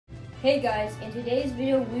Hey guys, in today's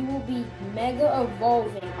video we will be mega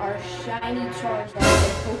evolving our shiny Charizard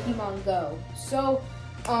in Pokemon Go. So,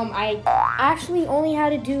 I actually only had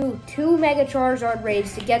to do 2 Mega Charizard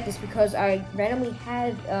raids to get this because I randomly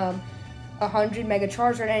had 100 Mega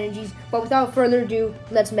Charizard energies. But without further ado,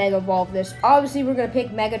 let's Mega Evolve this. Obviously, we're gonna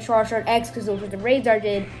pick Mega Charizard X because those were the raids I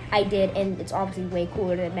did, and it's obviously way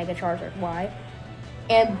cooler than Mega Charizard Y.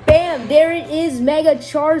 And bam, there it is, Mega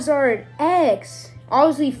Charizard X.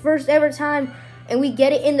 Obviously, first ever time, and we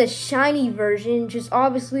get it in the shiny version. Just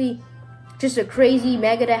a crazy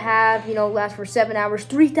mega to have. You know, lasts for 7 hours,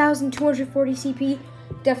 3,240 CP.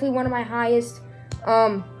 Definitely one of my highest.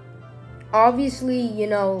 Obviously, you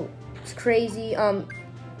know, it's crazy. The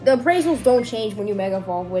appraisals don't change when you mega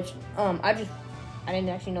evolve, which I didn't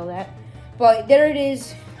actually know that. But there it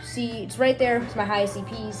is. See, it's right there. It's my highest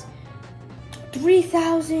CPs.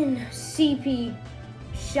 3,000 CP.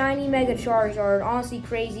 Shiny Mega Charizard, honestly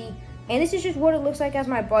crazy. And this is just what it looks like as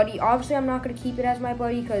my buddy. Obviously, I'm not going to keep it as my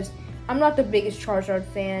buddy because I'm not the biggest Charizard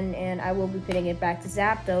fan, and I will be putting it back to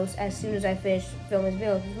Zapdos as soon as I finish filming this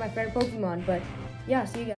video. This is my favorite Pokemon, but yeah, see you guys.